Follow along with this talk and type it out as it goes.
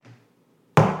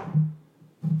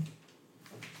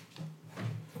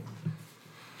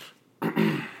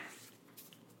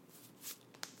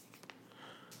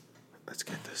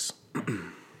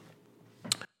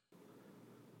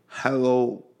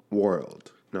Hello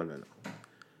world. No.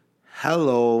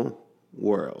 Hello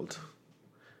world.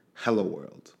 Hello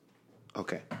world.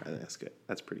 Okay, I think that's good.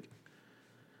 That's pretty good.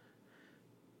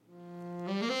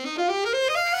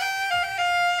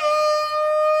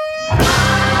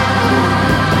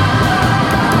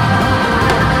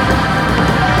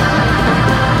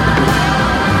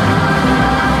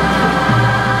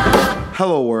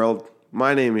 Hello world.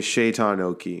 My name is Shaitan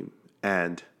Oke,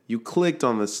 and you clicked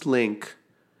on this link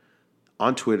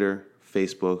on Twitter,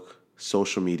 Facebook,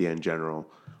 social media in general,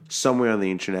 somewhere on the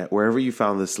internet, wherever you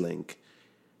found this link,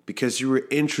 because you were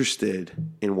interested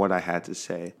in what I had to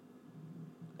say.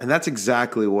 And that's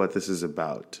exactly what this is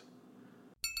about.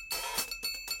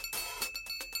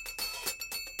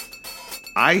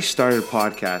 I started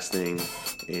podcasting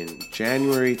in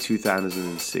January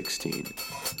 2016.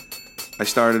 I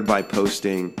started by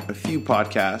posting a few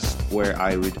podcasts where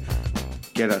I would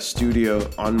get a studio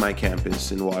on my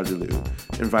campus in Waterloo,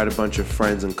 invite a bunch of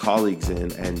friends and colleagues in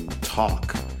and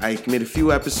talk. I made a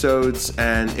few episodes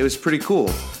and it was pretty cool.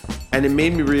 And it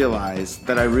made me realize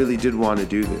that I really did want to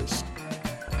do this.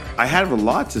 I have a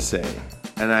lot to say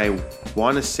and I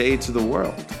want to say it to the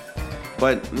world.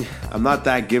 But I'm not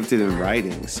that gifted in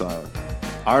writing, so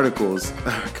articles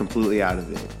are completely out of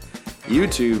it.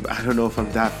 YouTube, I don't know if I'm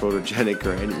that photogenic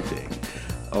or anything,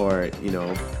 or,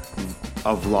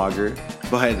 a vlogger,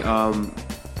 but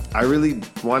I really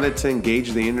wanted to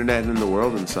engage the internet and the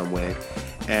world in some way,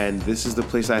 and this is the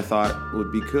place I thought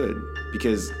would be good,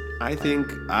 because I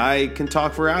think I can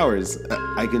talk for hours.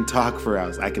 I can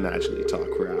actually talk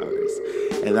for hours,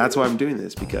 and that's why I'm doing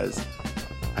this, because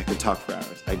I can talk for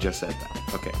hours. I just said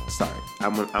that. Okay, sorry.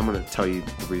 I'm gonna tell you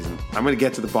the reason. I'm gonna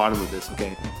get to the bottom of this,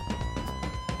 okay?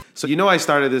 So I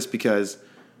started this because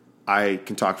I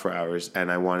can talk for hours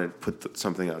and I wanted to put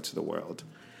something out to the world.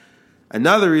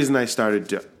 Another reason I started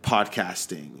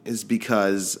podcasting is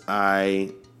because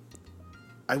I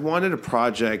wanted a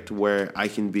project where I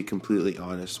can be completely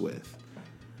honest with.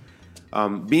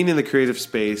 Being in the creative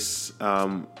space,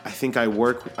 I think I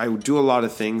do a lot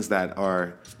of things that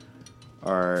are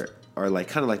like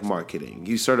kind of like marketing.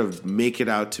 You sort of make it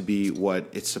out to be what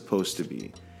it's supposed to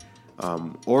be.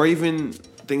 Or even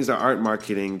things that aren't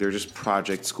marketing, they're just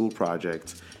school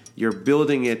projects. You're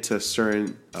building it to a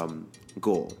certain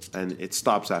goal, and it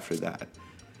stops after that.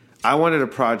 I wanted a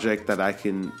project that I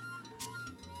can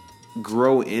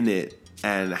grow in it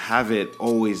and have it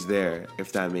always there,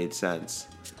 if that made sense.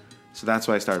 So that's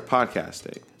why I started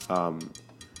podcasting.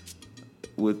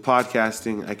 With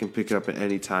podcasting, I can pick it up at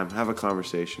any time, have a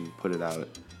conversation, put it out,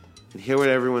 and hear what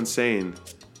everyone's saying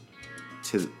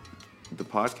to the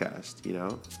podcast,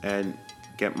 and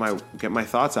get my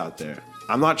thoughts out there.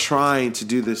 I'm not trying to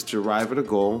do this to arrive at a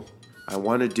goal. I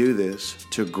want to do this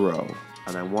to grow,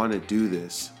 and I want to do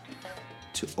this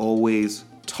to always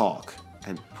talk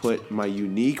and put my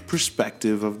unique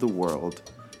perspective of the world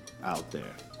out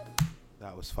there.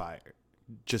 That was fire.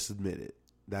 Just admit it.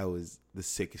 That was the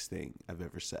sickest thing I've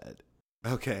ever said.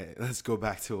 Okay, let's go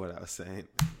back to what I was saying.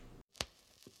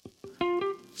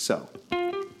 So,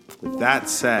 with that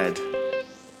said,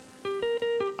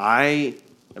 I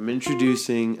am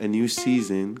introducing a new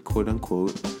season, quote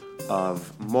unquote,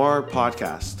 of more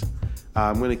podcasts.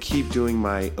 I'm going to keep doing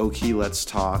my Oke Lets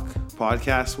Talk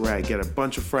podcast where I get a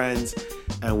bunch of friends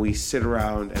and we sit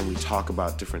around and we talk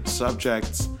about different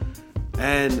subjects.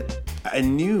 And a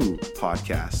new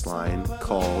podcast line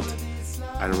called,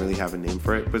 I don't really have a name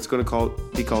for it, but it's going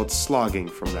to be called Slogging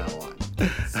from now on.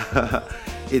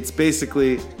 It's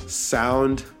basically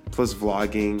sound plus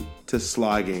vlogging to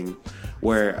slogging,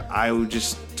 where I would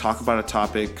just talk about a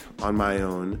topic on my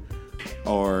own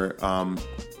or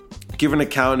give an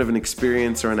account of an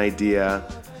experience or an idea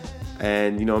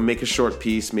and, make a short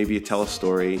piece, maybe tell a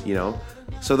story,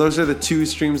 So those are the two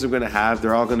streams I'm going to have.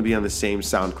 They're all going to be on the same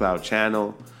SoundCloud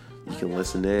channel. You can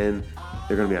listen in.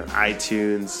 They're going to be on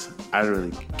iTunes. I don't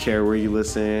really care where you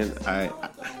listen.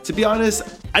 To be honest,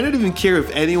 I don't even care if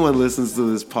anyone listens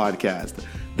to this podcast.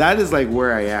 That is like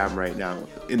where I am right now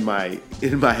in my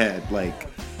head. Like,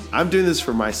 I'm doing this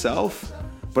for myself,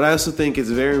 but I also think it's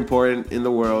very important in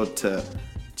the world to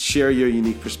share your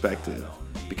unique perspective,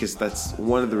 because that's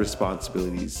one of the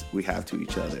responsibilities we have to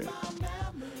each other.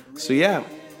 So yeah,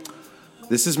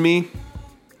 this is me.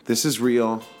 This is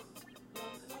real.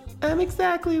 I'm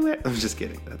exactly where... I'm just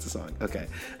kidding. That's a song. Okay.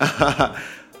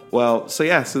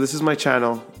 So this is my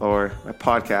channel or my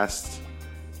podcast,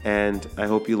 and I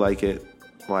hope you like it.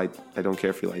 Well, I don't care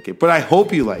if you like it, but I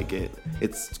hope you like it.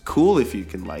 It's cool if you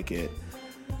can like it.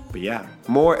 But yeah,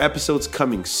 more episodes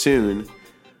coming soon.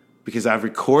 because I've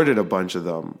recorded a bunch of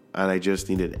them and I just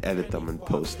need to edit them and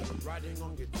post them.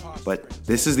 But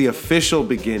this is the official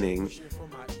beginning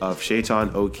of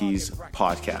Shaitan Oki's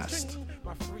podcast,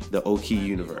 the Oki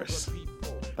universe.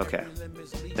 Okay,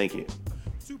 thank you.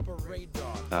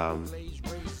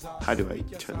 How do I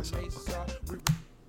turn this off? Okay.